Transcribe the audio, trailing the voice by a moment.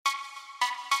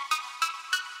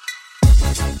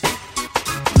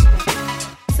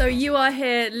So you are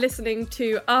here listening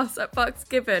to us at Bucks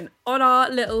Given on our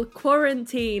little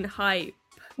quarantine hype.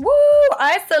 Woo!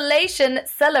 Isolation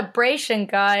celebration,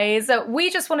 guys. We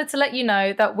just wanted to let you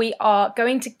know that we are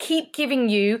going to keep giving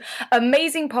you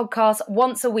amazing podcasts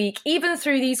once a week, even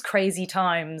through these crazy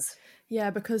times. Yeah,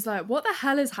 because what the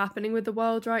hell is happening with the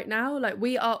world right now?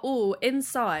 We are all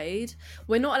inside.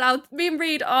 We're not allowed, me and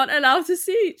Reed aren't allowed to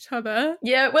see each other.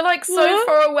 Yeah, we're so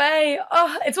far away.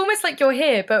 Oh, it's almost like you're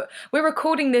here, but we're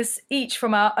recording this each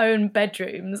from our own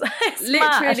bedrooms.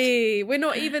 Literally, we're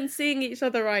not even seeing each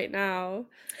other right now.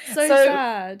 So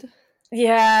sad.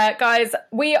 Yeah, guys,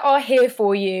 we are here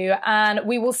for you and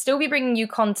we will still be bringing you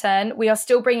content. We are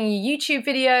still bringing you YouTube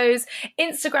videos,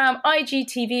 Instagram,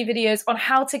 IGTV videos on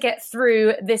how to get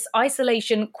through this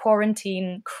isolation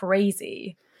quarantine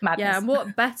crazy madness. Yeah, and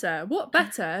what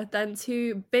better than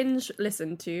to binge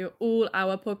listen to all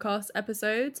our podcast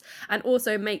episodes and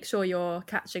also make sure you're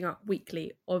catching up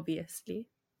weekly, obviously.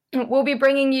 We'll be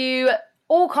bringing you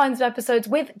all kinds of episodes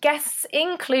with guests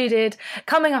included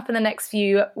coming up in the next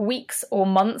few weeks or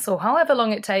months or however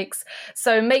long it takes.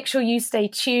 So make sure you stay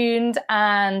tuned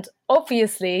and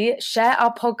obviously share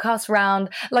our podcast round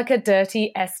like a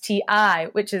dirty STI,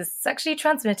 which is sexually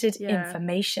transmitted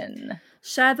information.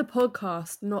 Share the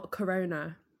podcast, not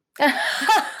corona.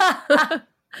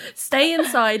 Stay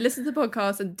inside, listen to the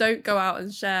podcast and don't go out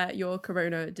and share your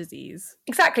corona disease.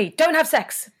 Exactly. Don't have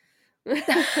sex.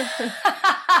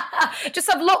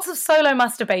 Just have lots of solo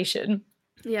masturbation.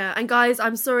 Yeah, and guys,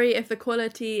 I'm sorry if the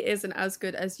quality isn't as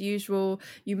good as usual.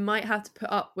 You might have to put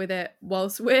up with it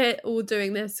whilst we're all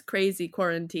doing this crazy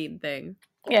quarantine thing.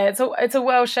 Yeah, it's a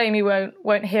well shame you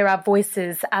won't hear our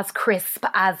voices as crisp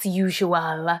as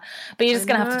usual, but you're just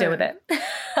gonna have to deal with it.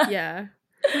 Yeah.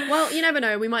 Well, you never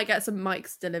know. We might get some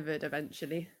mics delivered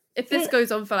eventually if this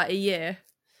goes on for a year.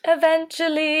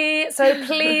 Eventually. So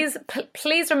please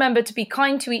remember to be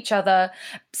kind to each other,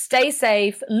 stay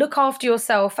safe, look after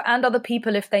yourself and other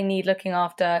people if they need looking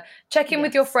after, check in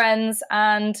with your friends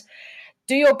and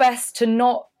do your best to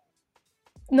not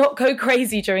go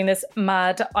crazy during this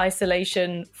mad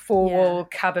isolation four-wall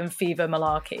cabin fever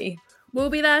malarkey. We'll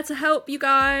be there to help you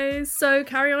guys, so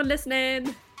carry on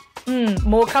listening.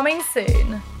 More coming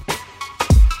soon.